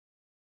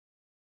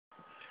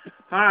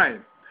Hi,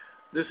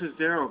 this is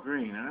Daryl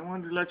Green, and I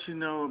wanted to let you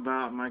know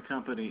about my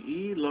company,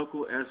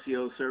 ELocal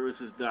SEO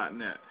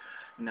Services.net.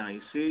 Now,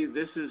 you see,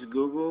 this is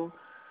Google,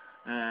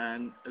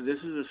 and this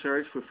is a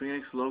search for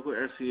Phoenix local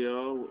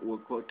SEO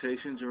with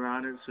quotations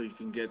around it so you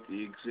can get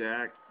the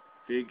exact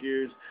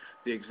figures,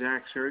 the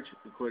exact search,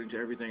 according to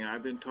everything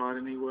I've been taught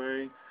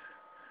anyway.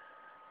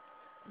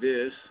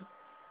 This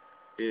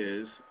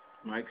is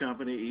my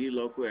company,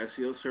 ELocal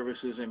SEO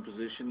Services, in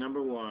position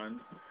number 1.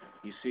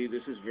 You see,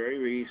 this is very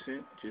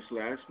recent, just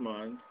last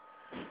month.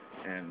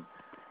 And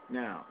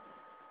now,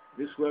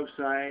 this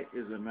website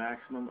is a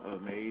maximum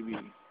of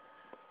maybe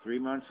 3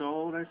 months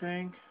old, I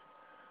think.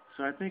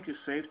 So I think it's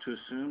safe to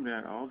assume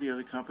that all the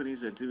other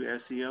companies that do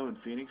SEO in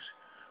Phoenix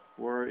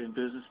were in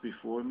business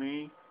before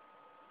me.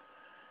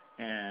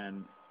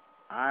 And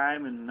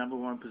I'm in the number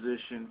 1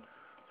 position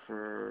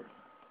for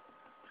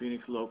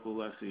Phoenix local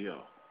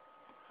SEO.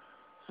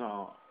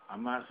 So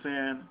I'm not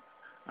saying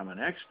I'm an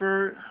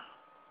expert.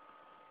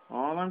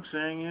 All I'm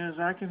saying is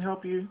I can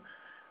help you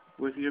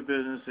with your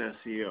business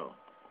SEO.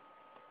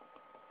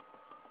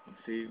 You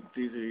see,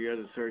 these are your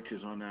other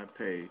searches on that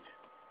page.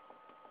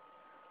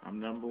 I'm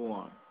number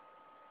 1.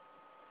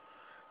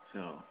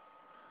 So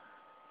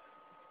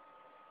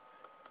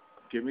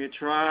give me a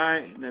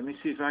try. Let me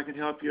see if I can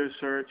help your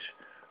search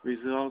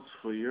results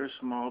for your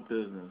small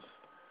business.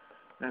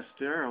 That's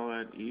Daryl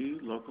at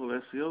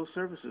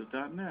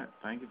ELocalSEOServices.net.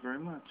 Thank you very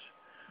much.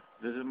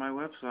 Visit my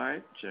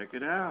website. Check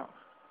it out.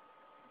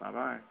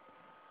 Bye-bye.